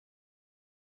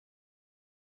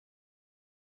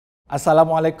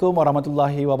Assalamualaikum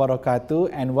warahmatullahi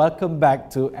wabarakatuh and welcome back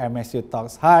to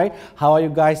MSUTalks. Hi, how are you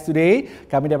guys today?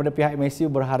 Kami daripada pihak MSU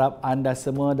berharap anda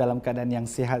semua dalam keadaan yang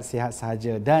sihat-sihat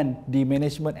sahaja, dan di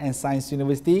Management and Science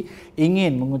University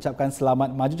ingin mengucapkan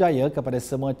selamat maju jaya kepada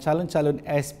semua calon-calon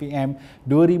SPM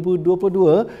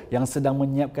 2022 yang sedang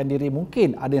menyiapkan diri,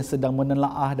 mungkin ada yang sedang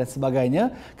menelaah dan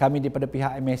sebagainya. Kami daripada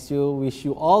pihak MSU wish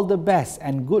you all the best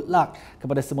and good luck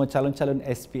kepada semua calon-calon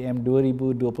SPM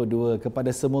 2022,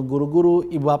 kepada semua guru-guru,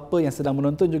 ibu bapa yang sedang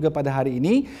menonton juga pada hari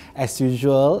ini. As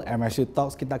usual,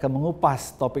 MSUTalks kita akan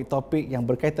mengupas topik-topik yang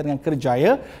berkaitan dengan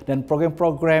kerjaya dan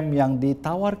program-program yang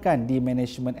ditawarkan di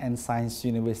Management and Science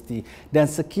University. Dan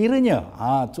sekiranya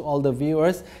to all the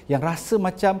viewers yang rasa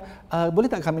macam boleh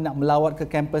tak kami nak melawat ke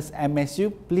kampus MSU,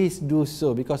 please do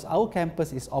so, because our campus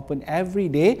is open every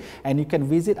day and you can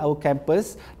visit our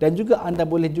campus, dan juga anda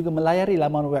boleh juga melayari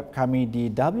laman web kami di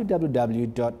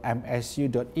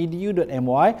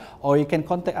www.msu.edu.my, or you can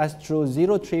contact us through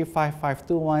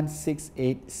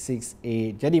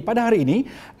 0355216868. Jadi pada hari ini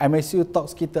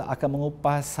MSUTalks kita akan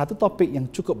mengupas satu topik yang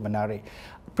cukup menarik.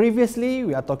 Previously,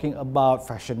 we are talking about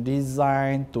fashion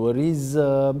design,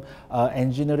 tourism,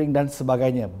 engineering dan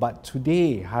sebagainya. But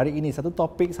today, hari ini satu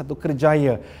topik, satu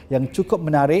kerjaya yang cukup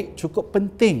menarik, cukup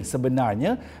penting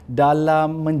sebenarnya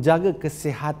dalam menjaga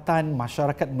kesihatan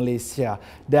masyarakat Malaysia.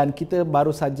 Dan kita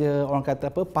baru saja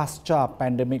pasca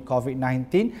pandemik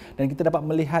COVID-19, dan kita dapat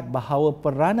melihat bahawa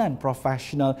peranan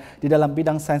profesional di dalam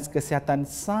bidang sains kesihatan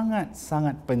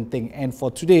sangat-sangat penting. And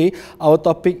for today, our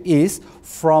topic is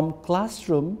from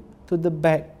classroom to the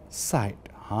bedside.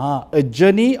 A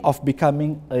journey of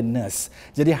becoming a nurse.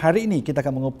 Jadi hari ini kita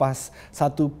akan mengupas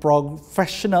satu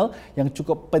profesional yang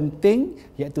cukup penting,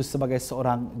 iaitu sebagai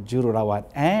seorang jururawat.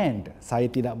 And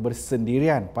saya tidak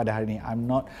bersendirian pada hari ini. I'm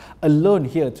not alone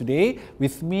here today.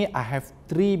 With me, I have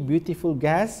three beautiful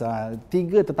guests.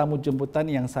 Tiga tetamu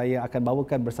jemputan yang saya akan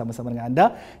bawakan bersama-sama dengan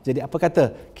anda. Jadi apa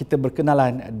kata kita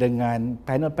berkenalan dengan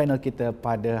panel-panel kita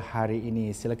pada hari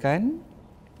ini. Silakan.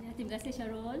 Terima kasih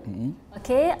Syarul.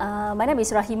 Okay, my name is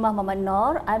Rahimah Mohammad.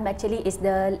 I'm actually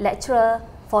the lecturer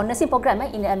for nursing program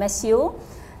in the MSU.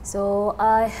 So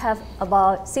I have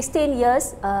about 16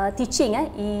 years teaching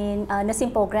in nursing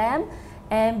program,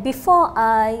 and before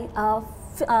I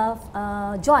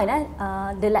join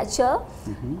the lecture,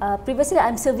 previously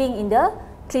I'm serving in the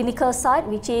clinical side,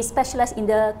 which is specialized in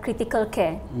the critical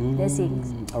care nursing.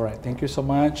 Alright, thank you so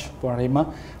much, Puan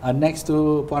Rahimah. Next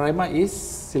to Puan Rahimah is,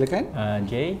 silakan.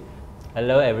 Jay.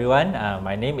 Hello everyone,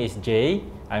 my name is Jay.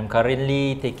 I'm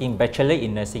currently taking Bachelor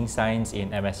in Nursing Science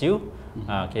in MSU.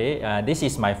 This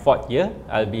is my 4th year.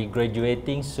 I'll be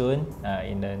graduating soon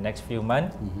in the next few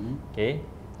months. Okay,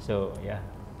 so yeah.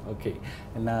 Okay,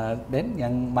 and then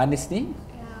yang manis ni?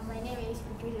 My name is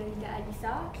Puteri Zolida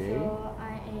Alysa. Okay. So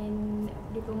I am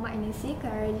Diploma in nursing,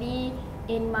 currently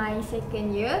in my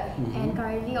 2nd year, and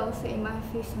currently also in my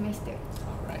 5th semester.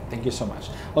 Alright, thank you so much.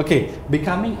 Okay,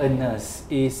 becoming a nurse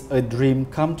is a dream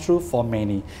come true for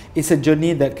many. It's a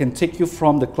journey that can take you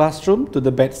from the classroom to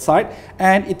the bedside,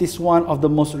 and it is one of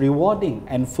the most rewarding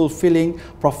and fulfilling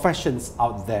professions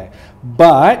out there.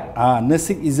 But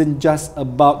nursing isn't just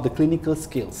about the clinical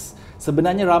skills.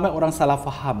 Sebenarnya ramai orang salah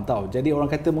faham tau. Jadi orang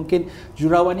kata mungkin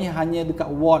jururawat ni hanya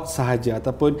dekat ward sahaja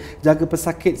ataupun jaga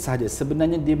pesakit sahaja.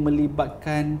 Sebenarnya dia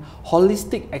melibatkan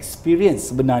holistic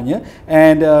experience sebenarnya.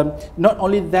 And not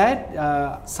only that,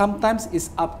 sometimes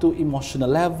it's up to emotional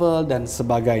level dan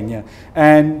sebagainya.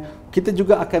 And kita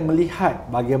juga akan melihat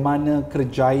bagaimana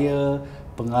kerjaya,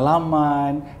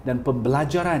 pengalaman dan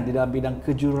pembelajaran di dalam bidang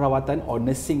kejururawatan or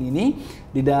nursing ini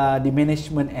di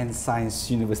Management and Science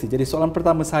University. Jadi soalan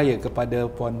pertama saya kepada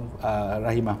Puan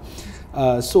Rahimah.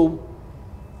 So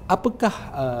apakah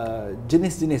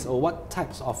jenis-jenis or what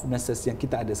types of nurses yang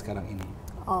kita ada sekarang ini?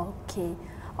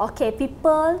 Okay,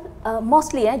 people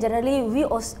mostly generally we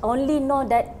only know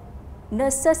that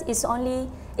nurses is only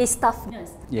a staff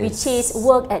nurse, yes, which is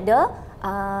work at the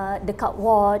dekat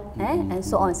ward and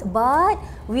so on. But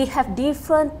we have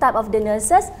different type of the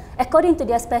nurses according to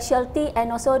their specialty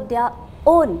and also their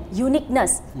own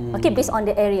uniqueness. Okay, based on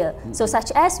the area. So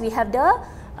such as we have the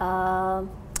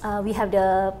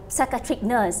psychiatric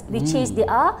nurse, which is they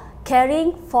are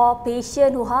caring for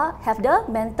patient who have the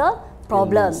mental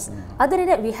problems. Other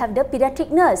than that, we have the pediatric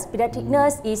nurse. Pediatric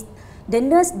nurse is the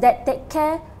nurse that take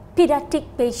care pediatric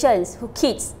patients who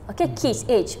kids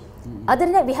age. Other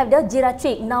than that, we have the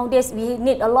geriatric. Nowadays, we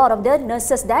need a lot of the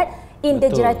nurses that in the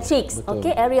geriatrics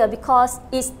area, because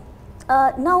it's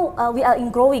now we are in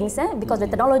growing because the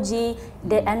technology,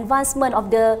 the advancement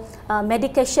of the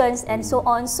medications and so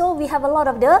on. So we have a lot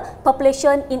of the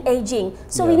population in aging.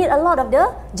 So we need a lot of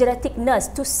the geriatric nurse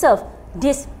to serve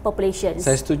these populations.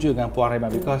 Saya setuju dengan Puan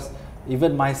Rahimah because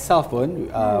even myself pun,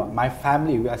 my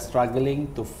family, we are struggling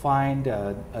to find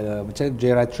macam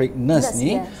geriatric nurse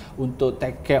ni untuk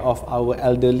take care of our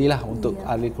elderly lah, untuk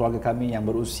ahli keluarga kami yang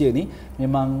berusia ni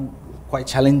memang quite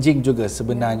challenging juga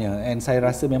sebenarnya. And saya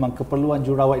rasa memang keperluan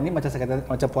jururawat ini macam saya kata,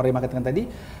 macam Puan Rahimah katakan tadi,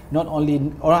 not only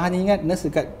orang hanya ingat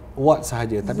nurse dekat ward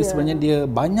sahaja, tapi sebenarnya dia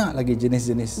banyak lagi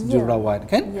jenis-jenis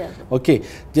jururawat kan? Okey.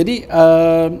 Jadi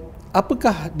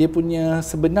apakah dia punya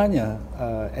sebenarnya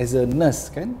as a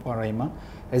nurse kan Puan Rahimah,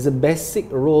 as a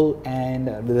basic role and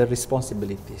the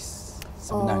responsibilities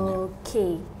sebenarnya?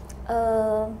 Okay.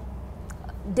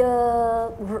 The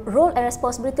role and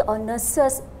responsibility of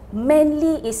nurses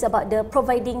mainly is about the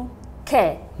providing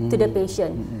care to the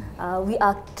patient. We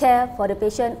are care for the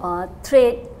patient or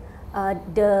treat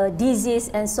the disease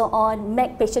and so on,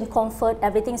 make patient comfort,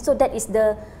 everything. So that is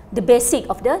the basic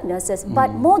of the nurses.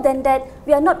 But more than that,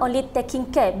 we are not only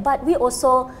taking care, but we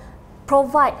also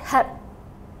provide help,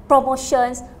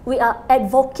 promotions. We are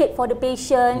advocate for the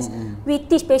patients. We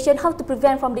teach patient how to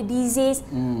prevent from the disease.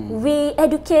 We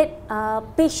educate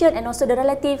patient and also the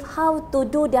relative how to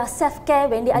do their self-care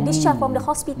when they are discharged from the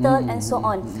hospital and so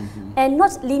on. And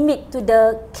not limit to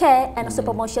the care and also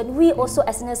promotion. We also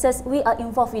as nurses, we are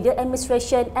involved with the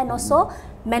administration and also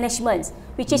management,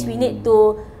 which is we need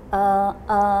to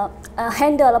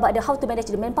handle about how to manage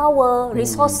the manpower,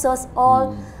 resources,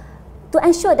 all to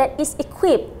ensure that it's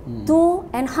equipped to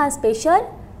enhance patient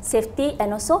safety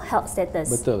and also health status.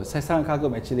 Betul. Saya sangat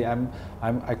kagum actually.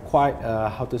 I quite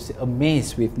how to say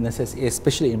amazed with nurses,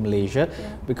 especially in Malaysia,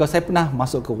 because saya pernah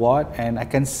masuk ke ward and I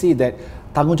can see that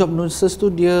tanggungjawab nurses tu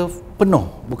dia penuh,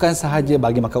 bukan sahaja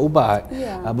bagi makan ubat,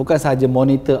 bukan sahaja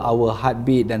monitor our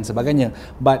heartbeat dan sebagainya,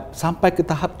 but sampai ke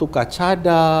tahap tukar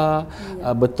cadar,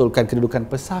 betulkan kedudukan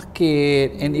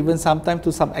pesakit, and even sometimes to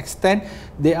some extent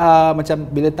they are macam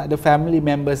bila tak ada family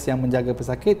members yang menjaga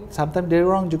pesakit, sometimes dia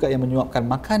orang juga yang menyuapkan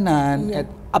makanan,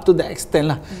 up to the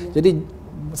extent lah. Jadi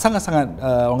sangat-sangat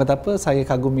orang kata apa, saya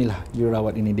kagumilah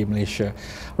jururawat ini di Malaysia.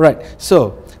 Right.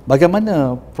 So,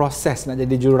 bagaimana proses nak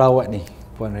jadi jururawat ni,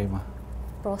 Puan Rahimah?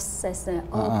 Prosesnya.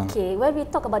 Okay. When we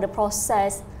talk about the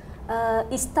process,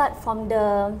 it start from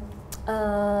the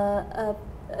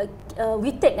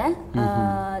we take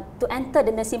to enter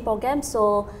the nursing program.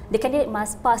 So the candidate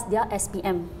must pass their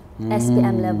SPM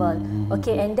level.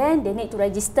 Okay, and then they need to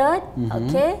register.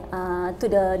 Okay, to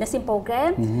the nursing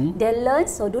program. They learn.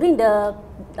 So during the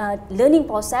learning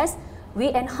process, we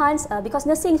enhance because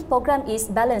nursing program is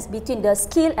balanced between the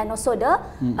skill and also the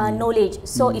knowledge.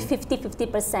 So it's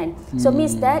 50-50%. So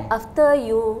means that after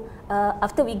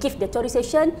we give the theory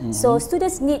session, so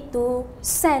students need to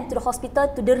send to the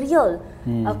hospital to the real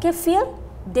field.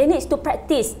 They need to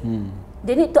practice.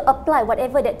 They need to apply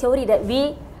whatever that theory that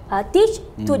we teach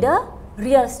to the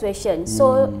real situation.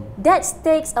 So that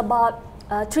takes about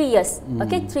 3 years.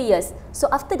 Okay, 3 years. So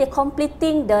after they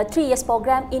completing the 3 years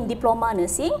program in diploma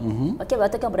nursing, okay,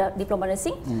 we're talking about diploma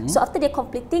nursing. So after they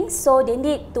completing, so they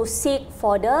need to seek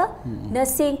for the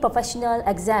nursing professional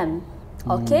exam.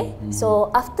 Okay,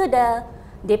 so after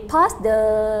they pass the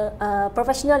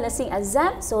professional nursing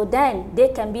exam, so then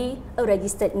they can be a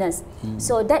registered nurse.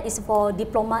 So that is for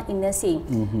diploma in nursing.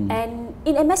 And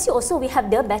in MSU also we have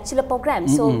the bachelor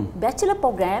program. So bachelor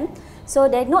program, so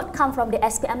they not come from the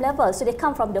SPM level. So they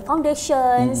come from the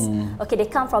foundations. Okay, they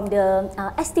come from the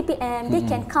STPM. They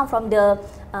can come from the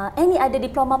any other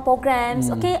diploma programs.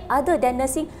 Okay, other than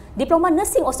nursing, diploma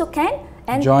nursing also can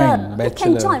enter.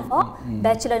 Can join for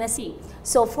bachelor nursing.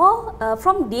 So for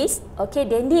from this, okay,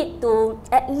 they need to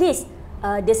at least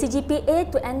the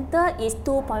CGPA to enter is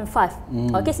 2.5.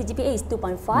 Okay, CGPA is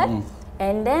 2.5,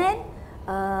 and then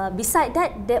beside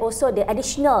that, they also the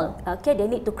additional. Okay, they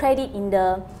need to credit in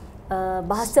the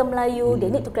Bahasa Melayu, they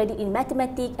need to credit in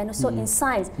mathematics and also in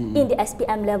science in the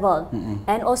SPM level.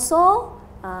 And also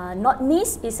not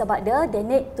miss is about they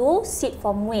need to sit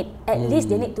for MUIT. At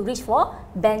least they need to reach for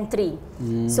band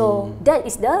 3. So that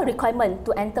is the requirement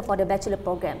to enter for the bachelor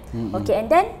program. Okay,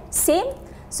 and then same.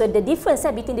 So the difference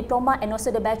between diploma and also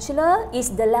the bachelor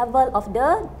is the level of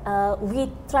the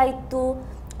we try to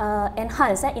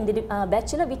enhance in the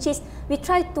bachelor, which is we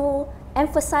try to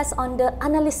emphasize on the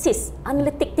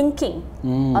analytic thinking.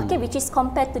 Okay, which is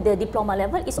compared to the diploma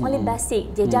level, it's only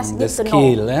basic. They just need to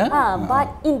skill, know. But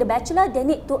in the bachelor, they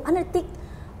need to analytic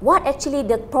what actually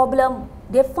the problem.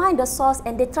 They find the source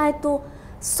and they try to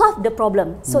solve the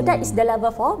problem. So that is the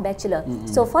level for bachelor.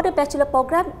 So for the bachelor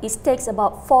program, it takes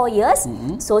about 4 years.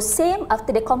 So same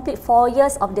after they complete 4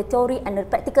 years of the theory and the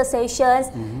practical sessions,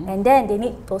 and then they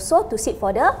need also to sit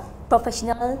for the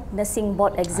Professional Nursing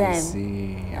Board exam. I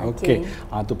see. Okay.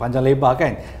 Tu panjang lebar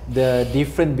kan. The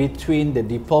difference between the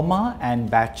diploma and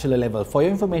bachelor level. For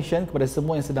your information, kepada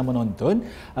semua yang sedang menonton,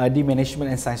 di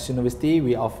Management and Science University,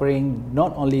 we offering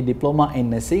not only diploma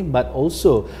in nursing but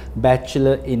also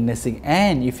bachelor in nursing.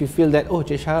 And if you feel that, oh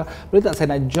Cik Syah, boleh tak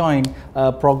saya nak join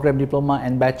program diploma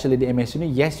and bachelor di MSU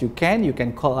ni? Yes, you can. You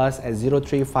can call us at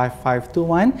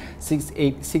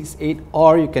 0355216868,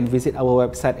 or you can visit our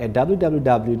website at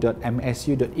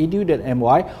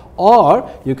www.msu.edu.my, or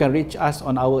you can reach us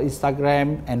on our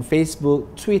Instagram and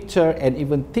Facebook, Twitter and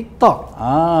even TikTok,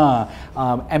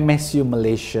 MSU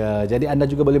Malaysia. Jadi anda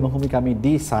juga boleh menghubungi kami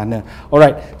di sana.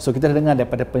 Alright, so kita dah dengar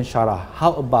daripada pensyarah.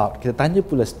 How about kita tanya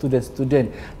pula student-student,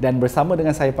 dan bersama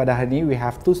dengan saya pada hari ini we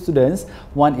have two students.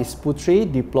 One is Puteri,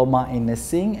 Diploma in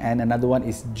Nursing, and another one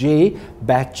is J,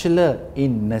 Bachelor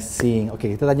in Nursing.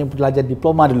 Okay, kita tanya pelajar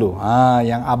diploma dulu.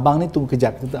 Yang abang ni tunggu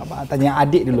kejap. Kita tanya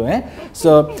adik dulu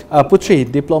So, Puteri,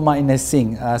 Diploma in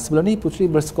Nursing. Sebelum ni Puteri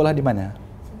bersekolah di mana?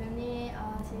 Sebelum ni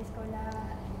saya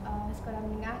sekolah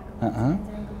menengah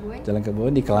Jalan Kebun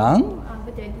di Kelang.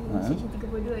 Betul, di Seksyen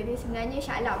 32. Dia sebenarnya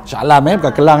Shah Alam. Shah Alam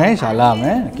bukan Kelang Shah Alam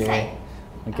Okay.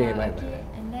 Okay, baik.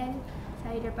 And then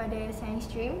saya daripada science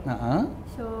stream.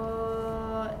 So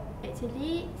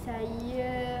actually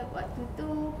saya waktu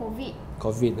tu COVID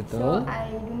betul. So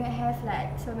I do not have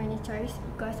like so many choice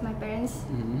because my parents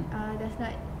does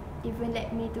not even let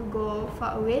me to go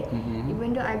far away,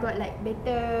 even though I got like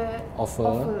better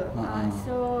offer.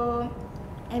 So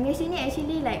MSU ni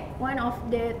actually like one of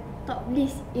the top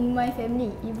list in my family.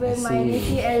 Even my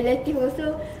nephew and relative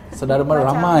also. Saudara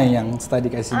ramai yang study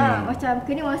kat sini. Macam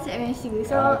kena masuk MSU.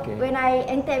 So when I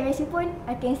enter MSU pun,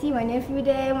 I can see my nephew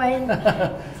there, my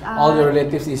all your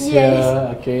relatives is here.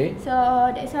 Okay. So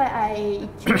that's why I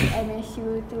choose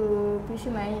MSU to pursue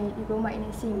my diploma in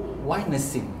nursing. Why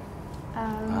nursing?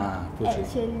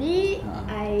 Actually,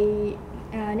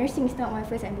 nursing is not my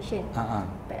first ambition.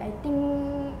 But I think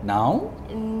now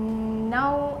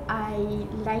I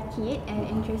like it and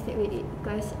interested with it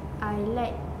because I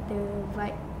like the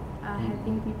vibe,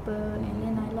 helping people, and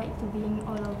then I like to being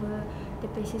all over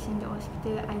the places in the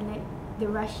hospital. I like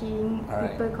the rushing,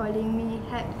 people calling me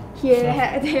help here,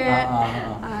 help there.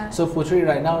 So Puteri,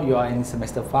 right now you are in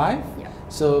semester 5. Yeah.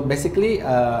 So basically,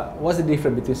 what's the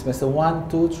difference between semester 1,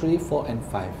 2, 3, 4 and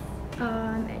 5?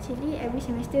 Actually, every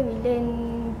semester we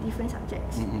learn different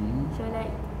subjects. So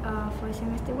like for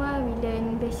semester 1, we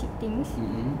learn basic things.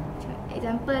 So,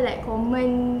 example like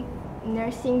common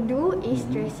nursing do is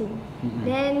dressing.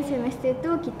 Then semester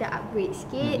 2 kita upgrade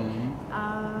sikit.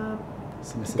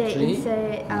 Semester 3.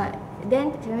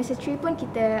 Then semester 3 pun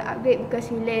kita upgrade because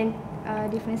we learn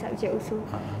different subject also.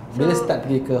 Bila start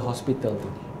pergi ke hospital tu?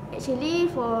 Actually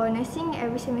for nursing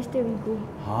every semester we go.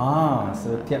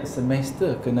 Setiap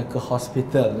semester kena ke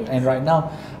hospital. Yes. And right now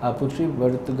Puteri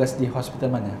bertugas di hospital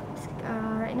mana?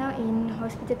 Right now in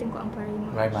Hospital Tengku Ampar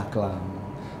Rahimah Kelang.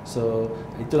 So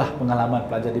itulah pengalaman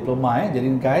pelajar diploma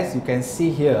Jadi guys, you can see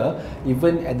here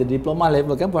even at the diploma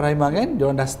level kan Puan Rahimah kan,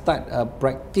 diorang dah start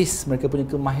practice mereka punya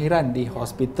kemahiran di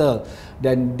hospital,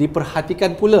 dan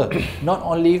diperhatikan pula not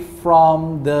only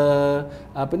from the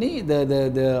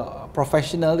the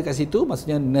professional dekat situ,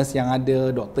 maksudnya nurse yang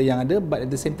ada, doktor yang ada, but at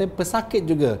the same time pesakit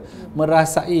juga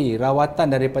merasai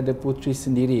rawatan daripada Puteri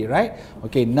sendiri, right?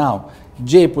 Okay, now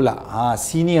J pula,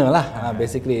 senior lah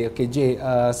basically. Okay J,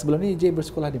 sebelum ni J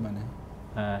bersekolah di mana?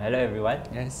 Hello everyone.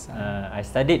 Yes. I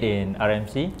studied in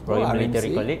RMC, Royal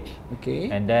Military College. Okay.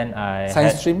 And then I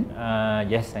Science stream?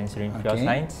 Yes, science stream, pure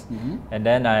science. And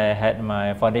then I had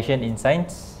my foundation in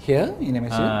science. Here in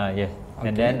MSU? Yes. Okay.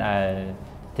 And then I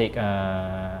take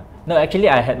no, actually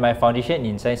I had my foundation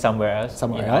in science somewhere else.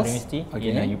 University,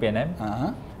 in UPNM.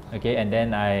 Okay, and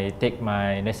then I take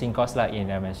my nursing course lah in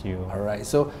MSU. Alright,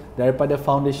 so daripada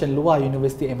foundation luar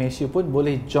University MSU pun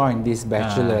boleh join this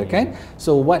bachelor kan?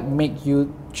 So what make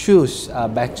you choose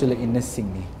bachelor in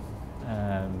nursing ni?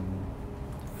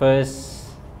 First,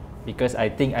 because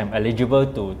I think I'm eligible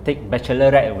to take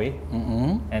bachelor right away.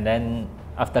 And then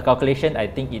after calculation, I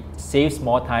think it saves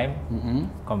more time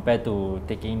compared to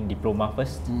taking diploma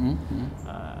first.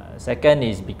 Second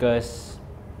is because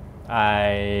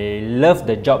I love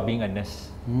the job being a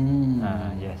nurse.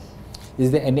 Yes.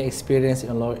 Is there any experience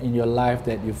in your life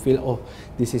that you feel, oh,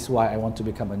 this is why I want to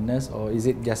become a nurse, or is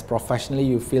it just professionally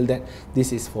you feel that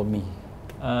this is for me?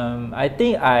 I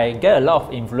think I get a lot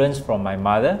of influence from my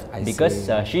mother because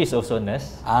she is also a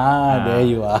nurse. There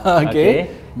you are. Okay.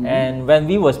 And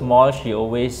when we were small, she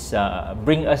always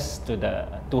bring us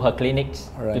to her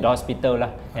clinics, to the hospital lah.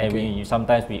 And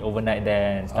sometimes we overnight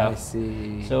there and stuff. I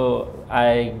see. So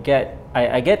I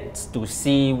get to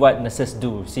see what nurses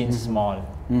do since small.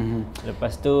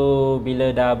 Lepas tu bila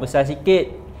dah besar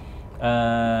sikit,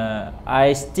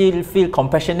 I still feel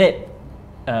compassionate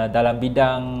dalam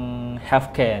bidang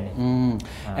healthcare ni.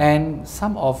 And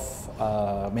some of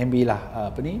maybe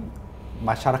lah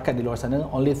masyarakat di luar sana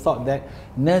only thought that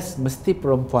nurse mesti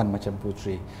perempuan macam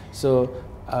Puteri. So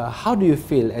how do you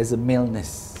feel as a male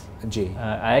nurse, Jay?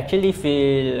 I actually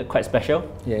feel quite special.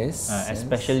 Yes.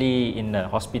 Especially in the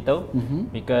hospital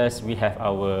because we have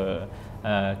our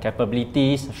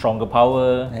capabilities, stronger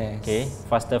power,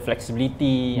 faster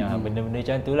flexibility, benda-benda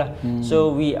macam tu lah.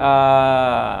 So we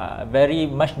are very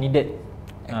much needed.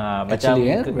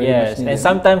 Actually, yes, and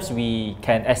sometimes we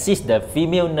can assist the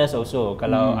female nurse also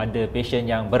kalau ada patient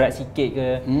yang berat sikit ke,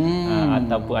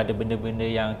 ataupun ada benda-benda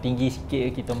yang tinggi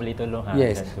sikit kita boleh tolong.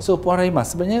 Yes. So Puan Rahimah,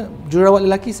 sebenarnya jururawat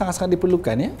lelaki sangat-sangat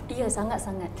diperlukan ya? Ya,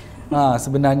 sangat-sangat.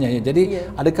 Sebenarnya ya.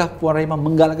 Jadi adakah Puan Rahimah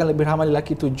menggalakkan lebih ramai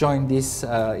lelaki to join this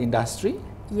industry?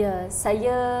 Ya,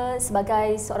 saya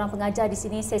sebagai seorang pengajar di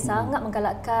sini, saya sangat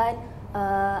menggalakkan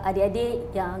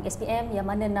adik-adik yang SPM yang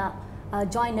mana nak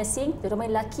join nursing, terutama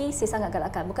lelaki, saya sangat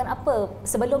galakkan. Bukan apa,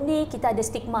 sebelum ni kita ada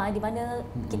stigma di mana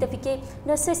kita fikir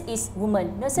nurses is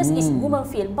women, nurses is woman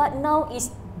field, but now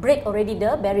is break already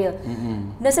the barrier.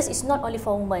 Nurses is not only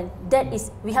for women. That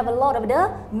is, we have a lot of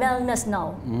the male nurse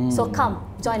now. So come,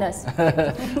 join us.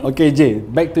 Okay Jay,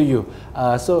 back to you.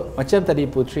 So macam tadi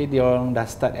Puteri, dia orang dah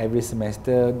start every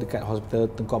semester dekat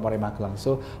Hospital Tengku Abang Rahimah Kelang.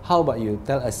 So how about you?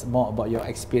 Tell us more about your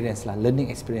experience lah,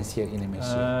 learning experience here in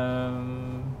MSU.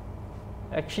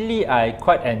 Actually, I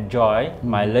quite enjoy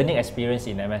my learning experience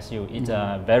in MSU. It's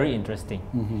very interesting.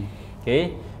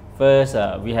 Okay, first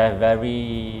we have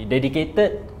very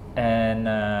dedicated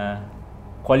and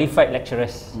qualified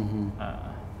lecturers.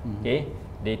 Okay,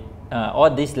 all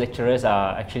these lecturers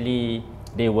are actually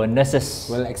they were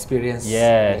nurses. Well experienced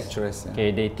yes. lecturers.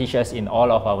 Okay, they teach us in all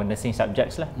of our nursing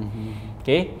subjects lah.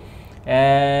 Okay,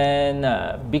 and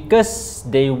because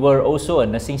they were also a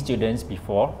nursing students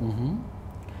before.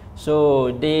 So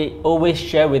they always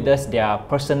share with us their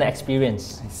personal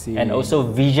experience and also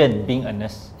vision being a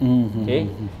nurse. Okay,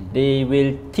 they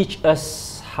will teach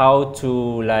us how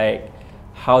to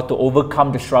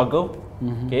overcome the struggle.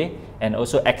 Okay, and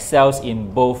also excels in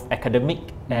both academic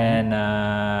and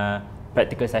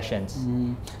practical sessions.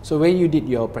 So where you did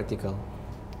your practical?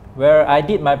 Where I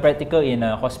did my practical in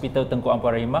a hospital Tengku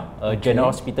Abang Rahimah, a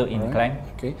general hospital in Cheng.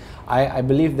 Okay, I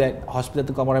believe that hospital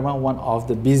Tengku Abang Rahimah one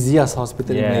of the busiest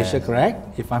hospital in Malaysia,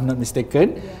 correct? If I'm not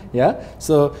mistaken. Yeah.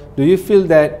 So do you feel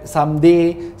that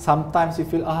sometimes you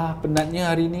feel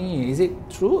penatnya hari ni? Is it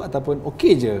true ataupun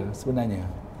okay je sebenarnya?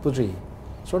 Puteri,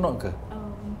 seronok ke?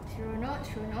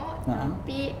 Seronok.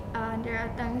 Tapi there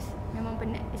are times memang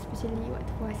penat, especially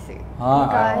waktu puasa.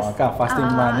 Kan fasting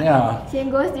month ya. Same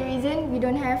goes the reason we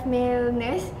don't have male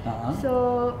nurse.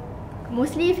 So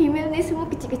mostly female nurse semua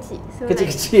kecil-kecil. So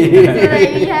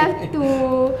like we have to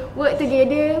work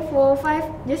together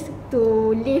 4-5 just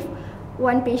to live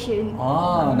one patient.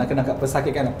 Nak kena kat pesakit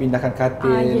kan, pindahkan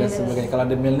katil dan sebagainya. Kalau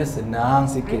ada male nurse senang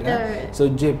sikit. So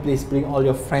Jay, please bring all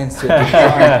your friends here to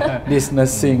join this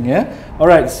nursing.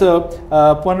 Alright, so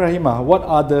Puan Rahimah, what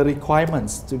are the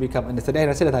requirements to become a nurse? Tadi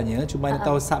saya dah tanya, cuma nak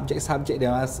tahu subjek-subjek dia.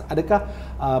 Adakah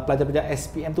pelajar-pelajar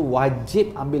SPM tu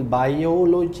wajib ambil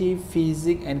biology,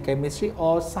 physics and chemistry,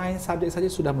 or science subjek saja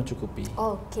sudah mencukupi?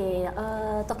 Okay,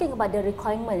 talking about the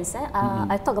requirements,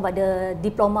 I talk about the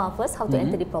diploma first, how to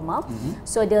enter diploma.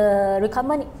 So the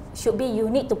requirement should be you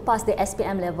need to pass the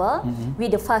SPM level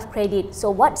with the 5 credit.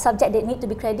 So what subject that need to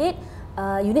be credit?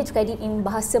 You need to credit in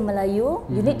Bahasa Melayu,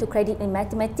 you need to credit in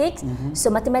mathematics. So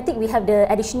mathematics we have the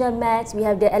additional maths, we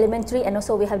have the elementary and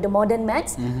also we have the modern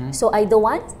maths. So either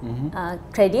one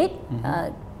credit.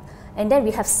 And then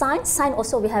we have science. Science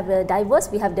also we have the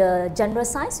diverse, we have the general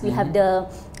science, we have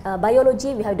the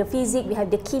biology, we have the physics, we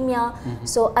have the kimia.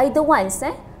 So either ones,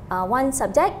 one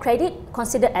subject credit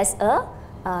considered as a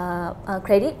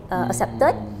credit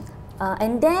accepted,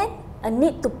 and then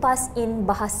need to pass in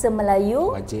Bahasa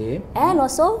Melayu. Wajib. And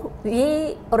also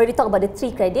we already talked about the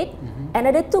 3 credit.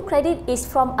 Another 2 credit is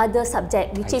from other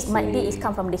subject, which might be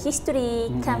come from the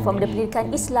history, come from the pendidikan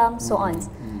Islam, so on.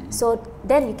 So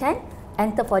then you can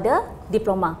enter for the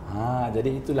diploma.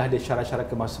 Jadi itulah dia syarat-syarat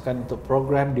kemasukan untuk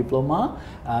program diploma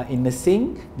in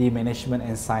nursing di Management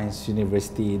and Science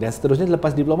University. Dan seterusnya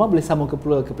lepas diploma boleh sambung ke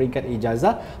peringkat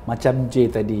ijazah macam J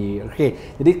tadi.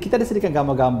 Okey. Jadi kita ada sediakan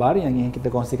gambar-gambar yang ingin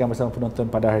kita kongsikan bersama penonton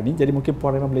pada hari ini. Jadi mungkin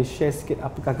Puan Rahimah boleh share sikit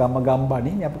apakah gambar-gambar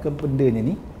ni, apakah bendanya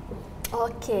ni?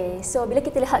 Okay, so bila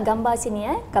kita lihat gambar sini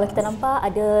kalau kita nampak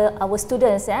ada our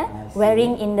students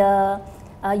wearing in the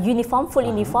uniform, full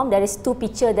uniform. There is 2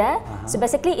 picture there. So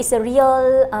basically it's a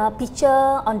real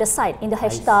picture on the side in the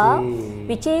hashtag,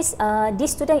 which is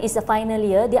this student is a final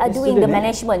year. They are doing the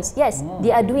management. Yes,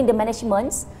 they are doing the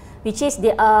management, which is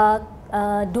they are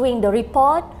doing the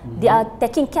report. They are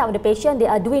taking care of the patient.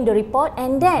 They are doing the report,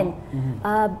 and then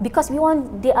because we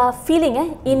want, they are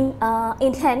feeling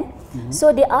in hand.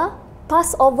 So they are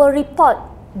pass over report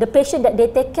the patient that they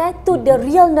take care to the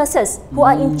real nurses who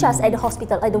are in charge at the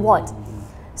hospital, at the ward.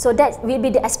 So that will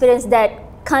be the experience that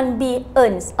can be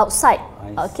earned outside.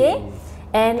 Okay,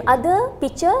 and other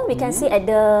picture we can see at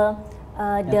the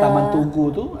Taman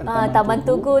Tugu tu, Taman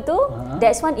Tugu tu,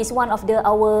 that one is one of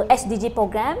our SDG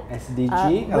program.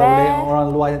 SDG, kalau orang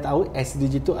luar yang tahu,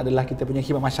 SDG tu adalah kita punya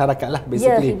khidmat masyarakat lah,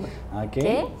 basically.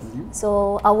 Okay.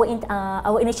 So our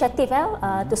initiative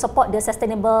to support the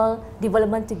sustainable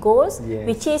development goals,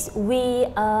 which is we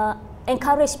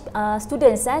encourage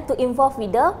students to involve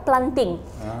with the planting.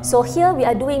 So here we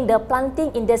are doing the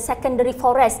planting in the secondary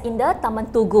forest in the Taman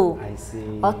Tugu. I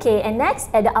see. Okay, and next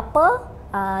at the upper,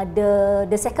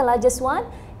 the second largest one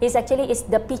is actually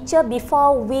the picture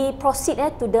before we proceed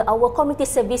to our community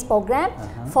service program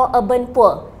for urban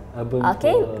poor.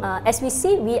 As we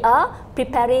see, we are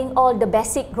preparing all the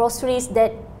basic groceries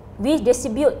that we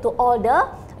distribute to all the,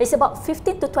 it's about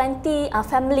 15 to 20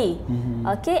 family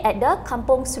at the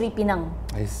Kampung Sri Pinang.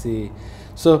 I see.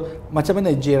 So macam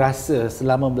mana J rasa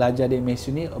selama belajar di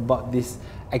MSU ni about these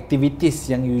activities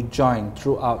yang you join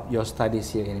throughout your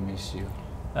studies here in MSU?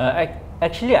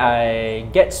 Actually, I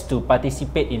gets to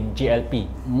participate in GLP,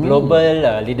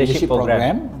 Global Leadership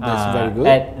Program. That's very good.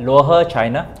 At Lohe,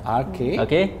 China.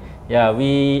 Okay. Yeah,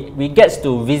 we gets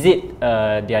to visit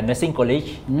their nursing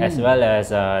college as well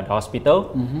as the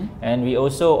hospital, and we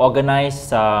also organize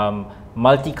some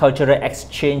multicultural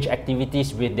exchange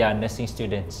activities with their nursing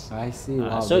students. I see.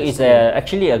 Wow, so it's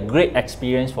actually a great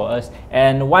experience for us.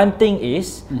 And one thing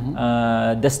is,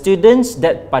 the students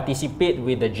that participate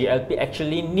with the GLP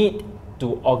actually need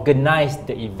to organize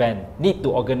the event, need to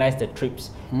organize the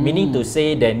trips. Meaning to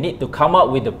say they need to come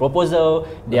up with the proposal.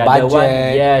 They are the one,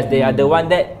 yes, they are the one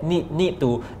that need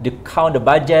to count the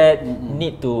budget,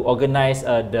 need to organize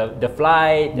the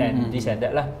flight and this and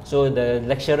that lah. So the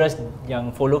lecturers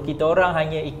yang follow kita orang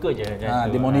hanya ikut je.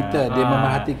 Dia monitor, dia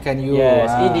memerhatikan you. Yes,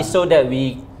 it is so that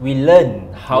we learn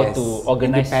how to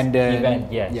organize event.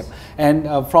 Yes. Yep. And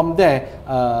from there,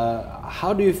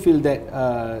 how do you feel that?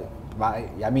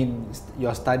 I mean,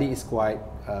 your study is quite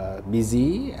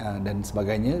busy dan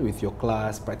sebagainya with your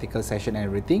class, practical session and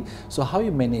everything. So how you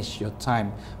manage your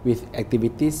time with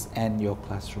activities and your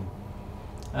classroom?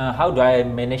 How do I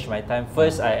manage my time?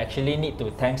 First, I actually need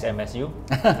to thank MSU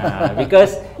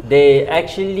because they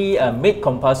actually made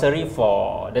compulsory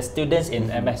for the students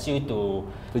in MSU to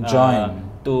join,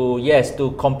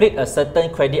 to complete a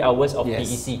certain credit hours of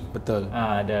PEC. Betul.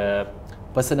 The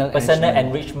personal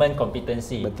enrichment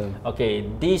competency. Betul. Okay,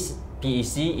 this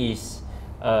PEC is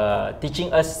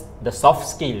teaching us the soft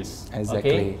skills.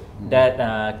 Exactly. Okay, that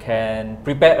can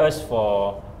prepare us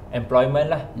for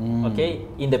employment lah. Okay,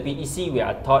 in the PEC we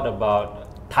are taught about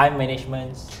time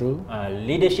management,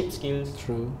 leadership skills,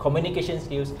 communication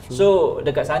skills. So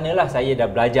dekat sana lah saya dah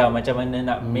belajar macam mana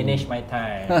nak manage my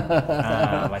time.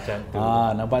 Macam tu.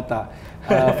 Nampak tak?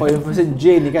 For information,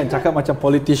 J ni kan cakap macam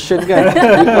politician kan,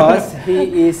 because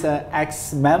he is an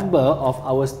ex-member of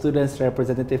our Students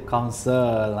Representative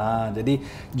Council. Jadi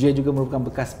J juga merupakan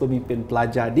bekas pemimpin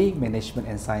pelajar di Management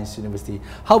and Science University.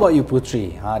 How about you,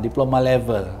 Puteri? Diploma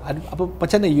level.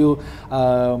 Macam mana you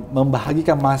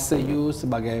membahagikan masa you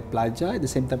sebagai pelajar, at the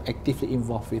same time actively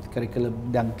involved with curriculum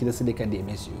yang kita sediakan di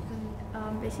MSU?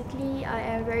 Basically,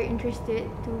 I am very interested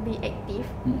to be active.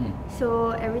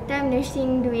 So every time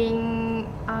nursing doing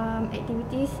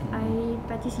activities, I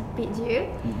participate je,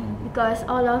 because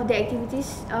all of the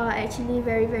activities are actually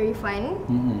very very fun.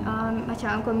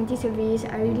 Macam community service,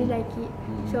 I really like it.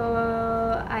 So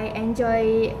I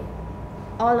enjoy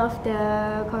all of the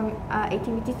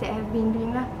activities that I have been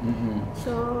doing lah.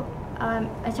 So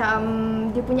macam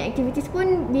dia punya activities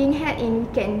pun being had in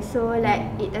weekend, so like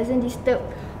it doesn't disturb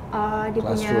dia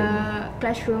punya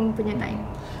classroom punya time.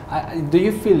 Do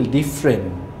you feel different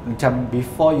macam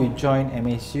before you join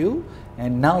MSU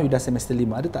and now you dah semester 5,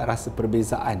 ada tak rasa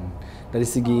perbezaan dari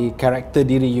segi karakter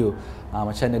diri you?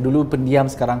 Macam mana? Dulu pendiam,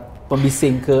 sekarang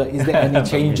pembising ke? Is there any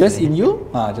changes in you?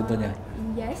 Contohnya.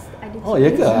 Yes, ada change. Oh, ya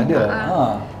ke? Ada?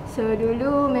 So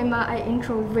dulu memang I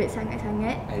introvert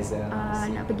sangat-sangat.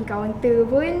 Nak pergi kaunter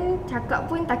pun,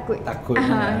 cakap pun takut.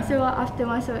 So after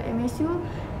masuk MSU,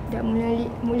 dah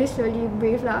mula slowly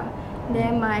brave lah.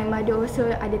 Then my mother also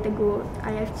ada tegur,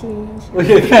 I have changed.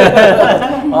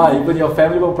 Even your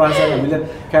family pun perasan bila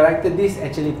karakter this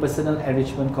actually personal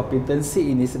enrichment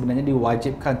competency ini sebenarnya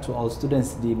diwajibkan to all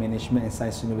students di Management and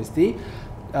Science University.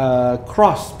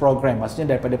 Cross program,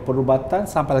 maksudnya daripada perubatan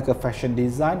sampailah ke fashion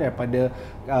design, daripada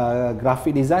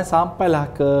graphic design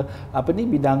sampailah ke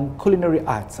bidang culinary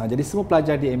arts. Jadi semua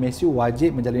pelajar di MSU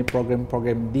wajib menjalani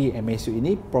program-program di MSU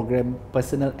ini, program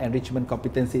personal enrichment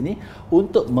competency ini,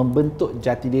 untuk membentuk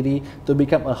jati diri, to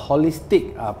become a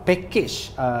holistic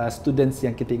package students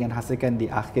yang kita ingin hasilkan di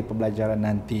akhir pembelajaran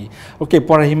nanti. Okay,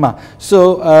 Puan Rahimah.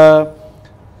 So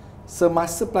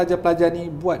semasa pelajar-pelajar ni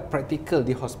buat praktikal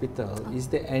di hospital, is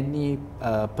there any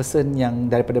person yang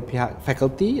daripada pihak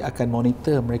faculty akan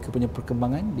monitor mereka punya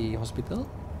perkembangan di hospital?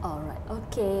 Alright,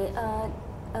 okay.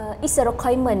 It's a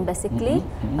requirement basically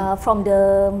from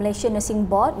the Malaysian Nursing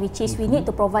Board, which is we need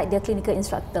to provide the clinical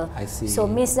instructor. I see. So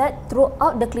means that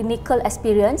throughout the clinical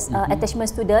experience,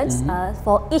 attachment students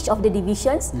for each of the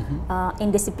divisions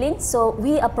in discipline, so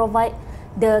we provide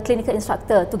the clinical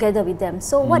instructor together with them.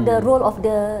 So what the role of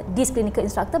this clinical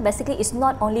instructor basically is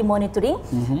not only monitoring,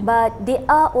 but they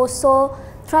are also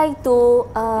try to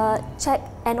check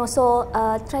and also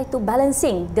try to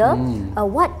balancing the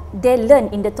what they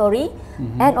learn in the theory,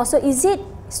 and also is it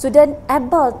student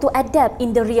able to adapt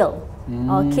in the real.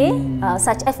 Okay,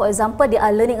 such as for example they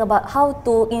are learning about how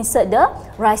to insert the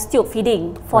rice tube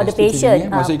feeding for the patient.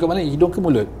 Maksud ikut mana? Hidung ke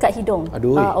mulut? Kat hidung.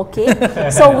 Aduh. Okay.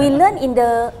 So we learn in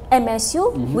the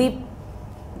MSU, we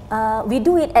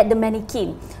do it at the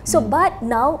mannequin. So but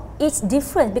now it's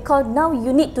different because now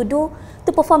you need to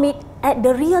perform it at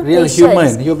the real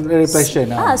patients. Real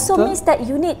patient. So means that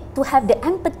you need to have the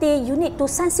empathy, you need to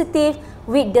sensitive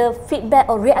with the feedback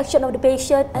or reaction of the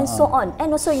patient and so on.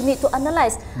 And also you need to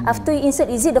analyze after you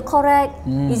insert, is it the correct,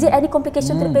 is it any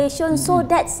complication to the patient? So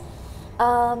that's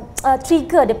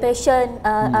trigger the patient,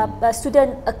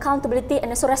 student accountability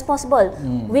and also responsible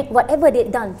with whatever they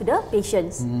done to the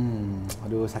patients.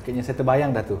 Aduh, sakitnya saya terbayang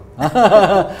dah tu.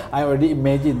 I already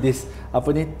imagine this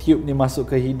tube ni masuk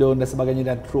ke hidung dan sebagainya,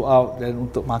 dan throughout, dan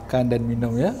untuk makan dan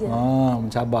minum ya.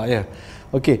 Mencabar ya.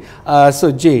 Okay, so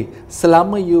Jay,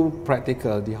 selama you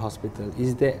practical di hospital,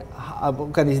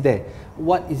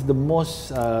 what is the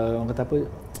most orang kata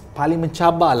paling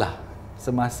mencabar lah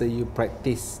semasa you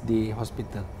practice di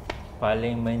hospital?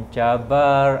 Paling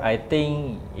mencabar, I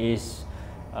think is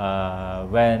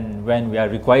when we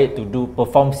are required to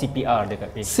perform CPR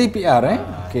dekat patient. CPR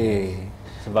okay.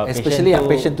 Sebab especially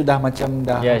patient tu dah macam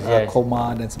dah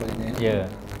koma dan sebagainya.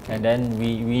 Yeah. And then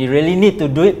we really need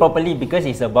to do it properly because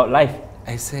it's about life.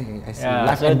 I see.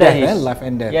 Life and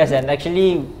death. Yes, and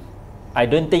actually I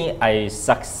don't think I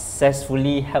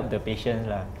successfully helped the patients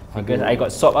lah, because I got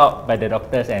swapped out by the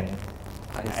doctors and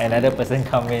another person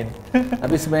come in.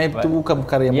 Tapi sebenarnya itu bukan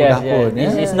perkara yang mudah pun.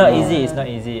 It's not easy. It's not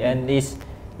easy, and it's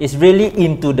really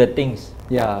into the things.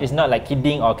 Yeah. It's not like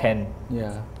kidding or can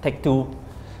take two.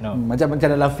 No. Macam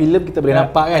dalam filem kita boleh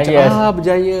nampak kan,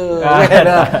 berjaya.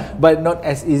 But not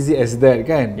as easy as that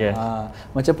kan. Yes.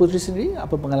 Macam Puteri sendiri,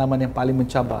 apa pengalaman yang paling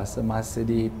mencabar semasa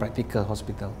di practical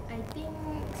hospital? I think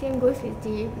same goes with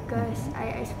G, because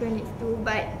I experienced it too,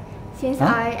 but since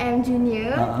I am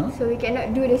junior, so we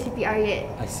cannot do the CPR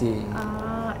yet. I see.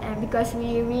 And because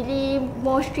we really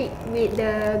more strict with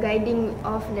the guiding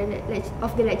of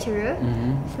the lecturer,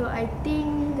 so I think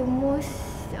the most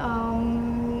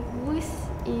worst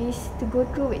is to go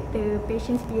through with the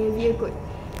patient's behaviour code,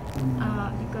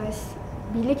 because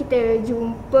bila kita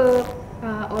jumpa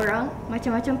orang,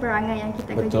 macam-macam perangai yang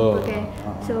kita akan jumpa kan.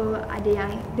 So ada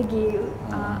yang degil,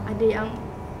 ada yang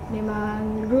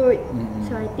memang rude.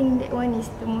 So I think that one is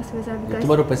the most besar, because itu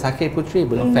baru pesakit Puteri,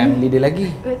 belum family dia lagi.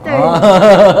 Betul.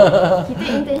 Kita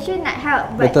intention nak help,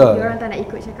 but orang tak nak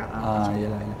ikut cakap.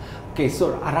 Yalah. Okay,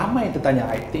 so ramai yang tertanya,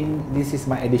 I think this is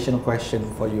my additional question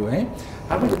for you.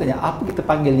 Ramai tertanya, apa kita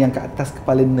panggil yang kat atas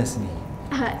kepala nurse ni?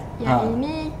 Yang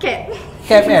ini cap.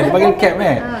 Cap dia panggil cap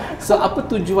So apa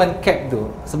tujuan cap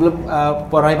tu? Sebelum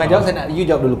Puan Rahimah jawab, saya nak you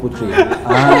jawab dulu Puteri.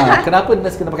 Kenapa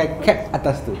nurse kena pakai cap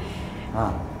atas tu?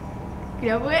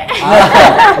 Kenapa?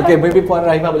 Okay, maybe Puan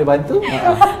Rahimah boleh bantu.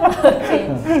 Okay.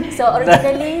 So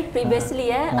originally, previously,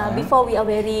 before we are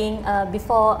wearing,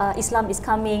 before Islam is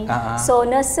coming, so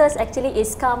nurses actually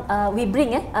is come. We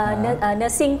bring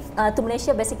nursing to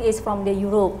Malaysia basically is from the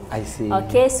Europe. I see.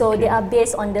 Okay, so they are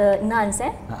based on the nuns,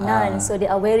 nuns. So they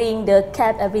are wearing the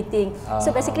cap, everything.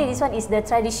 So basically, this one is the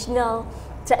traditional.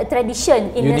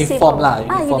 Tradition in uniform lah,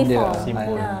 uniform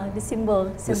dia. The symbol.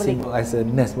 The symbol as a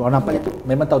nurse. Orang nampak itu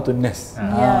memang tahu tu nurse.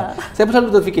 Saya pun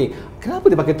selalu terfikir, kenapa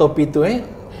dia pakai topi tu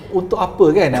untuk apa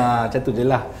kan? Macam tu je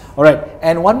lah. Alright,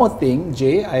 and one more thing,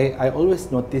 Jay, I always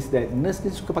notice that nurse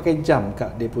ni suka pakai jam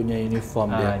kat dia punya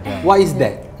uniform dia. Why is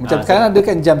that? Macam sekarang ada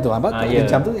kan jam tu,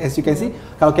 jam tu, as you can see,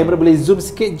 kalau kamera boleh zoom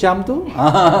sikit jam tu.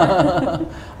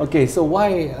 Okay, so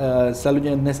why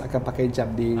selalunya nurse akan pakai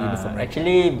jam di uniform?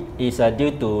 Actually, is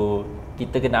due to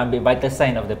kita kena ambil vital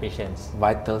sign of the patients.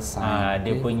 Vital sign.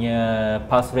 Dia punya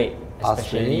pulse rate,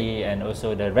 especially, and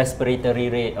also the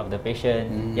respiratory rate of the patient.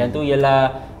 Yang tu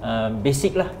ialah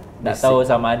basic lah. Tak tahu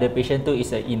sama ada patient tu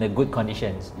is in a good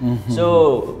conditions.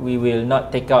 So we will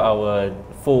not take out our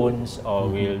phones or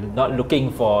we'll not looking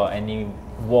for any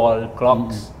wall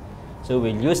clocks. So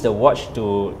we'll use the watch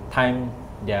to time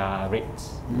their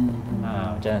rates.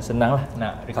 Macam senang lah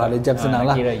nak record. Kalau ada jam senang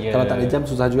lah. Kalau tak ada jam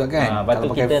susah juga kan. Lepas tu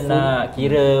kita nak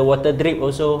kira water drip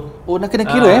also. Oh, nak kena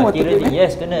kira water drip?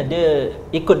 Yes, kena. Dia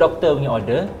ikut doktor punya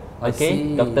order.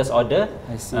 Okay, doctor's order.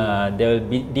 There will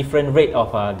be different rate of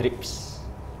drips.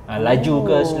 Laju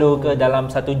ke, slow ke,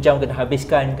 dalam 1 jam kena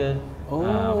habiskan ke.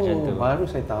 Macam tu. Baru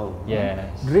saya tahu. Yes.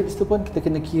 Drips tu pun kita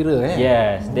kena kira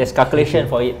Yes, there's calculation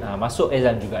for it. Masuk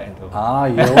exam juga yang tu.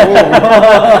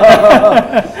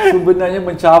 Sebenarnya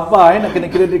mencabar nak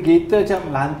kena kira drip kita macam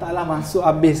lantaklah masuk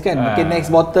habis kan. Mungkin next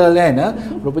bottle kan.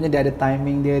 Rupanya dia ada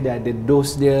timing dia, dia ada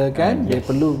dose dia kan. Dia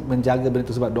perlu menjaga benda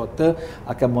tu sebab doktor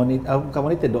akan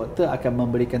doktor akan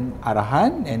memberikan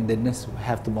arahan and the nurse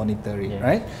have to monitor it,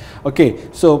 right? Okay,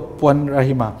 so Puan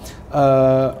Rahimah,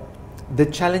 the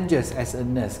challenges as a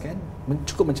nurse kan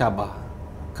cukup mencabar,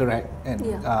 correct kan?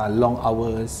 Long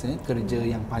hours, kerja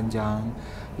yang panjang,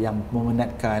 yang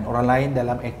memenatkan. Orang lain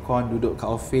dalam aircon duduk kat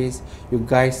office, you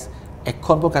guys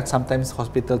aircon pun kan sometimes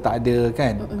hospital tak ada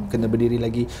kan, kena berdiri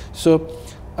lagi. So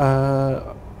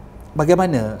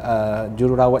bagaimana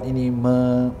jururawat ini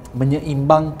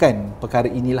menyeimbangkan perkara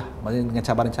inilah, maksudnya dengan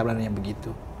cabaran-cabaran yang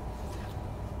begitu?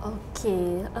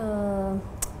 Okay,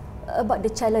 about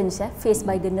the challenge faced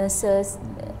by the nurses,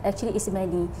 actually is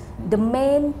many. The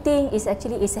main thing is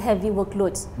actually is heavy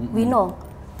workload. We know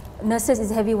nurses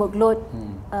is heavy workload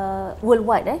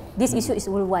worldwide. This issue is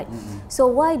worldwide. So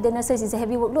why the nurses is a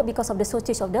heavy workload? Because of the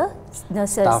shortage of the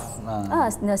nurses.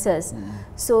 Nurses.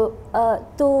 So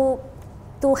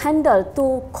to handle,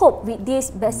 to cope with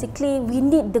this, basically we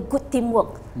need the good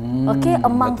teamwork. Okay,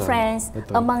 among friends,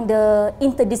 among the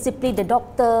interdiscipline, the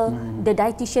doctor, the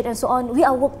dietitian and so on, we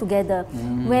all work together.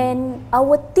 When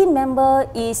our team member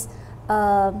is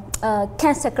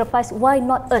can sacrifice, why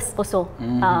not us also?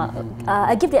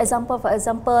 I give the example, for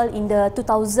example, in the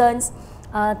 2000s,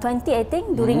 20 I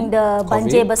think, during the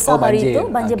banjir besar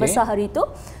hari itu,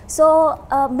 so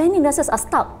many nurses are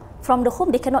stuck from the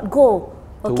home, they cannot go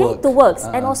to work.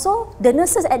 And also the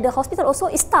nurses at the hospital also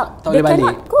is stuck. They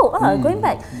cannot go, going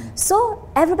back. So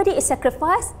everybody is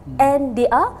sacrificed and they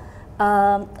are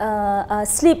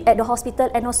sleep at the hospital,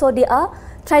 and also they are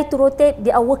try to rotate, they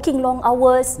are working long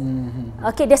hours.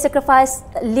 Okay, they sacrifice,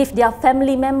 leave their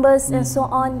family members and so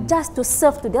on just to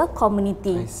serve to the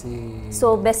community. I see.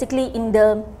 So basically in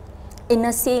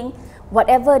nursing,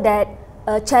 whatever that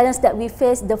challenge that we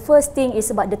face, the first thing is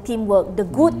about the teamwork, the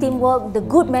good teamwork, the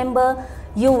good member.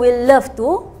 You will love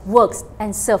to work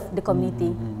and serve the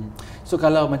community. So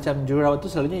kalau macam jururawat tu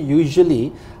selalunya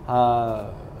usually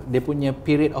dia punya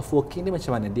period of working dia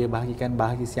macam mana? Dia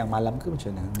bahagi siang malam ke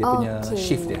macam mana? Dia punya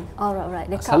shift dia. Alright.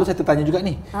 Selalu saya tertanya juga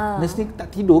ni, nurse ni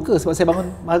tak tidur ke? Sebab saya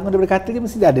bangun daripada katil dia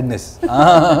mesti dia ada nurse.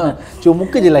 Cuma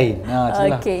muka je lain.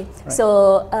 Okay. Right.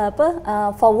 So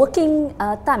for working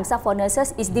times for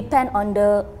nurses is depend on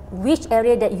the which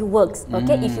area that you work.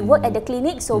 Okay, if you work at the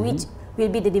clinic, so which will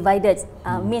be the divided,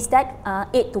 means that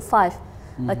 8 to 5.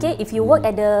 Okay, if you work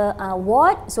at the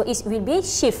ward, so it will be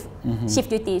shift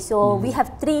duty. So we have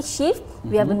 3 shifts.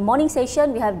 We have a morning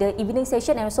session, we have the evening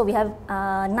session, and also we have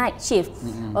night shift.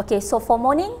 Okay, so for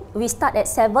morning we start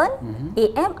at 7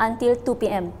 AM until 2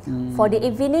 PM. For the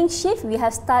evening shift we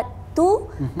have start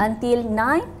 2 until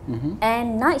 9,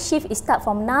 and night shift is start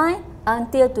from 9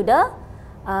 until to the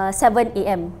 7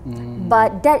 AM.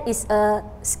 But that is a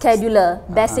scheduler.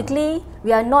 Basically,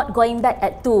 we are not going back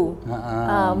at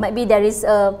 2. Maybe there is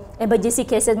emergency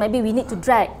cases. Maybe we need to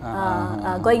drag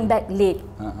going back late.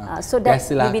 So that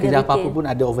biasalah kerja apa-apa pun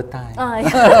ada overtime.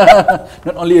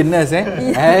 Not only a nurse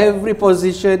every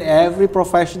position, every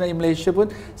professional in Malaysia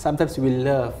pun sometimes we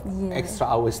love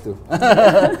extra hours tu.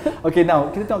 Okay,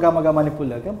 now kita tengok gambar-gambar ni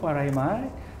pula kan Puan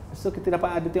Rahimah. So kita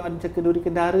dapat tengok ada kenduri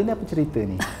kendara ni, apa cerita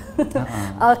ni?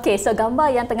 Okay, so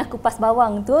gambar yang tengah kupas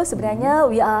bawang tu sebenarnya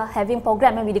we are having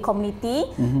program with the community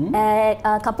at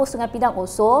kampus Sungai Pinang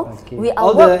also. We are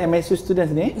all the MSU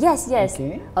students ni? Yes.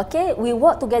 Okay, we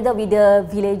work together with the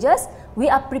villagers. We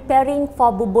are preparing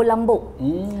for bubur lambuk.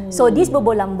 So this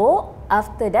bubur lambuk,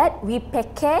 after that we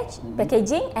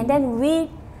packaging and then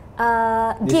we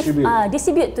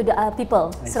distribute to the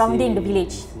people surrounding the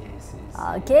village.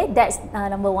 Okay, that's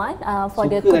number one for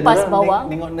the kupas bawang.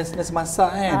 Tengok nurse-nurse masak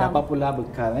dapat pula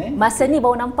bekal Masa ni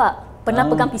baru nampak. Pernah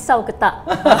pegang pisau ke tak?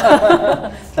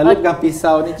 Selalu pegang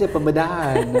pisau ni je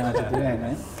pembedahan macam tu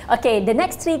kan. Okay, the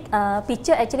next three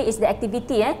picture actually is the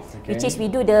activity which is we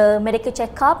do the medical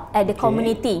check-up at the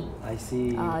community. I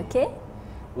see. Okay.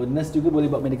 Nurse juga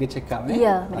boleh buat medical check-up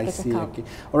Ya, medical check-up. Okay.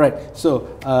 Alright,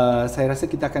 so saya rasa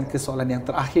kita akan ke soalan yang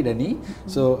terakhir dah ni.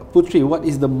 So Puteri, what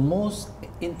is the most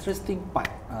interesting part?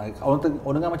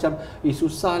 Orang dengar macam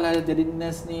susah lah jadi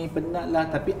nurse ni, penat lah,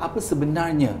 tapi apa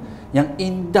sebenarnya yang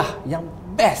indah, yang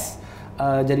best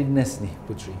jadi nurse ni,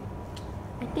 Puteri?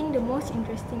 I think the most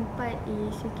interesting part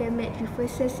is you can make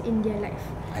differences in their life.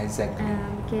 Exactly.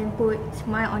 You can put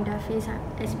smile on their face,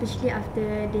 especially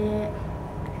after they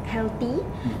healthy,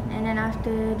 and then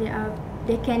after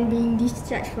they can be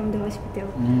discharged from the hospital.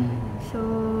 So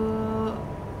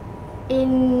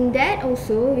in that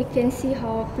also we can see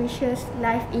how precious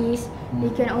life is. We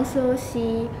can also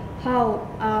see how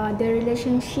the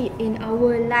relationship in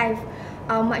our life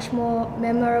are much more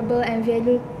memorable and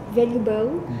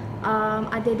valuable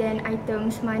other than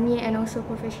items, money and also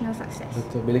professional success.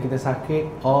 Betul. Bila kita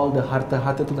sakit, all the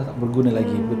harta-harta tu dah tak berguna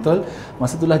lagi. Betul.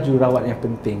 Masa itulah jururawat yang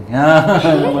penting.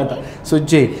 So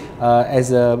Jay,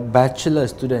 as a bachelor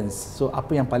students, so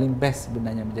apa yang paling best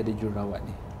sebenarnya menjadi jururawat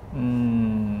ni?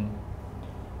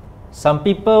 Some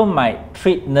people might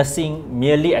treat nursing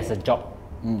merely as a job,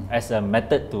 as a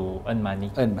method to earn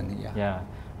money. Yeah.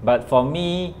 But for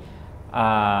me,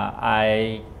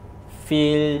 I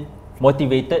feel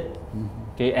motivated,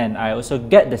 okay, and I also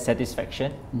get the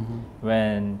satisfaction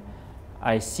when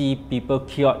I see people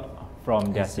cured from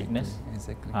their sickness.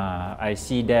 I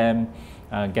see them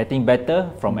getting better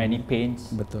from any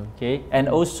pains. Okay, and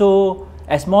also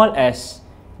as small as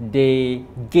they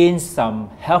gain some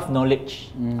health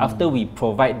knowledge after we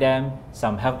provide them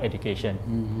some health education.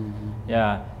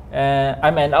 Yeah.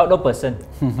 I'm an outdoor person.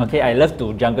 Okay, I love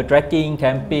to jungle trekking,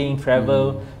 camping,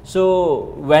 travel.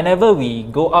 So whenever we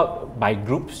go out by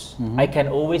groups, I can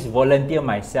always volunteer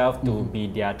myself to be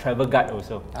their travel guide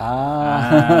also.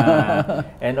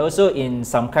 And also in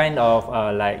some kind of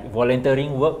like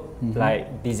volunteering work,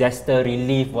 like disaster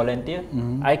relief volunteer,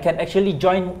 I can actually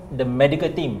join the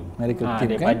medical team.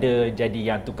 Daripada jadi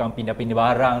yang tukang pindah-pindah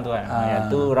barang tu kan. Yang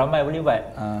tu ramai boleh buat.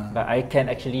 But I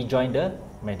can actually join the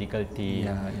medical team.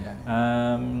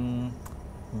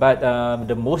 But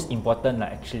the most important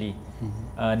actually,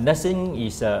 nursing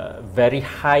is very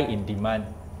high in demand.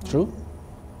 True.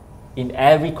 In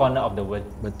every corner of the world.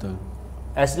 Betul.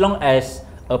 As long as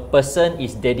a person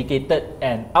is dedicated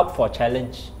and up for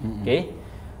challenge, okay,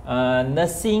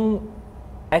 nursing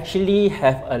actually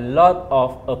have a lot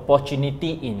of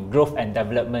opportunity in growth and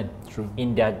development. True.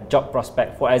 In their job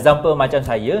prospect. For example, macam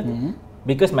saya,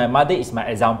 because my mother is my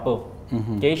example.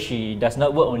 Okay, she does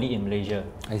not work only in Malaysia.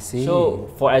 I see.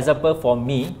 So, for example, for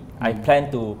me, I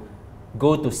plan to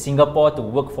go to Singapore to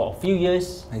work for a few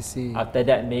years. I see. After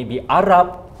that, maybe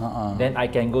Arab. Then I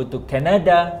can go to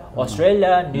Canada,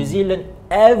 Australia, New Zealand,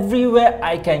 everywhere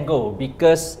I can go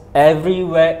because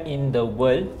everywhere in the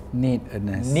world need a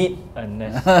nurse. Yes.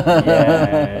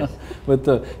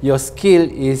 Betul. Your skill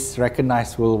is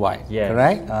recognized worldwide. Yes.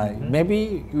 Correct?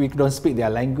 Maybe we don't speak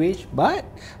their language, but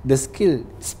the skill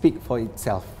speak for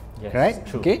itself. Yes, correct?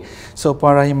 true. Okay. So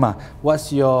Puan Rahimah, what's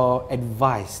your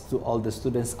advice to all the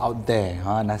students out there?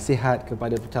 Nasihat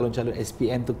kepada calon-calon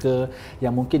SPM tu ke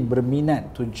yang mungkin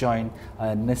berminat to join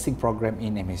nursing program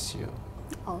in MSU?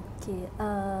 Okay,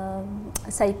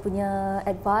 saya punya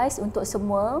advice untuk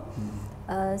semua,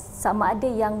 sama ada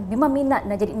yang memang minat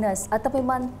nak jadi nurse atau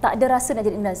memang tak ada rasa nak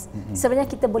jadi nurse, sebenarnya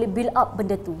kita boleh build up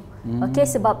benda tu. Okay,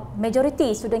 sebab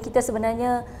majority student kita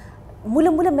sebenarnya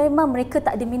mula-mula memang mereka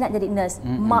tak ada minat jadi nurse.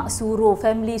 Mak suruh,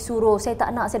 family suruh, saya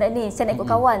tak nak, saya nak ni, saya nak ikut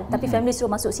kawan, tapi family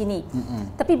suruh masuk sini.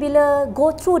 Tapi bila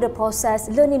go through the process,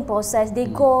 learning process, they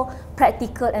go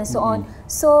practical and so on.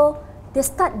 So they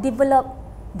start develop,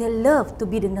 they love to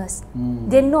be the nurse.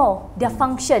 They know their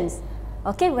functions.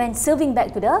 okay, when serving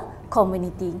back to the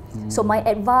community. So my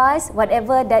advice,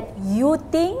 whatever that you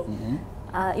think,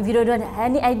 if you don't have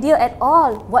any idea at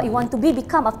all what you want to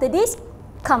become after this,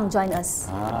 come join us.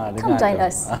 Come join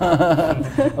us.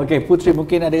 Okey, Puteri,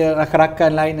 mungkin ada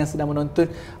rakan-rakan lain yang sedang menonton.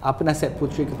 Apa nasihat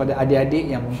Puteri kepada adik-adik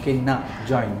yang mungkin nak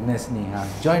join nurse ni?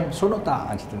 Join seronok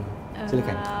tak?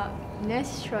 Silakan.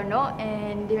 Nurse seronok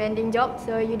and demanding job,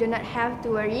 so you do not have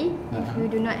to worry if you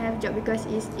do not have job, because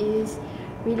it is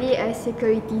really a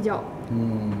security job.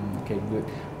 Okay, good.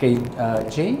 Okay,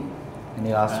 Cheng,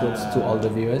 any last words to all the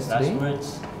viewers today? Last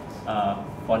words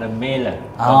for the male lah.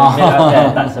 For the male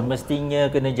kan, tak semestinya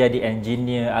kena jadi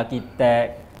engineer,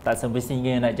 arkitek, tak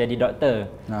semestinya nak jadi doktor.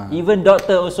 Even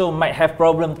doctor also might have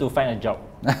problem to find a job.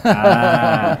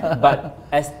 But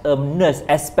as a nurse,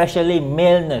 especially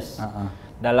male nurse,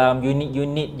 dalam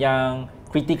unit-unit yang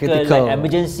critical like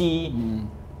emergency,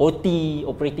 OT,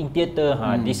 operating theatre,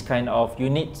 this kind of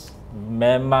units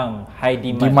memang high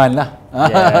demand. Demand lah.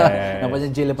 Yeah. Nampaknya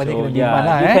jail lepas ni kena So demand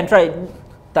lah. You can try.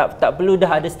 Tak perlu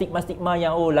dah ada stigma-stigma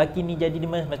yang lelaki ni jadi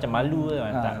nurse macam malu ke.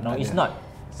 No, it's not.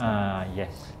 Yes.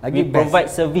 Lagi we provide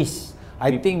service.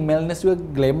 I think male nurse juga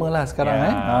glamour lah sekarang.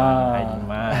 High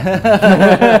demand.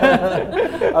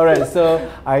 Alright, so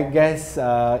I guess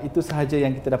itu sahaja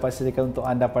yang kita dapat sediakan untuk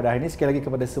anda pada hari ini. Sekali lagi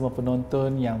kepada semua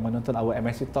penonton yang menonton our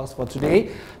MSUTalks for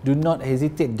today, do not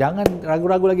hesitate, jangan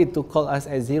ragu-ragu lagi to call us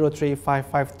at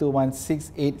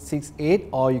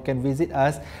 0355216868, or you can visit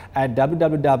us at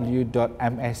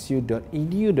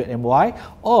www.msu.edu.my,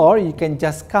 or you can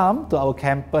just come to our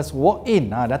campus, walk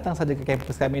in, datang saja ke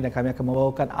kampus kami dan kami akan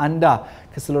membawakan anda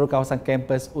ke seluruh kawasan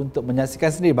kampus untuk menyaksikan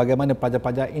sendiri bagaimana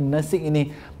pelajar-pelajar in nursing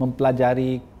ini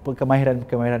mempelajari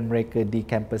kemahiran-kemahiran mereka di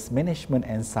kampus Management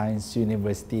and Science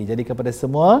University. Jadi kepada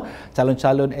semua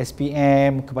calon-calon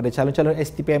SPM, kepada calon-calon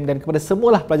STPM dan kepada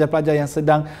semualah pelajar-pelajar yang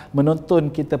sedang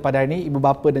menonton kita pada hari ini, ibu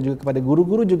bapa dan juga kepada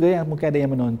guru-guru juga yang mungkin ada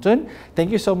yang menonton,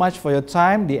 thank you so much for your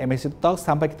time di MSUTalks.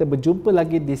 Sampai kita berjumpa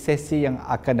lagi di sesi yang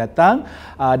akan datang.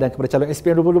 Dan kepada calon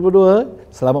SPM 2022,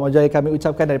 selamat menjaya kami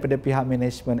ucapkan daripada pihak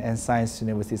Management and Science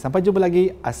University. Sampai jumpa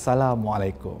lagi.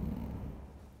 Assalamualaikum.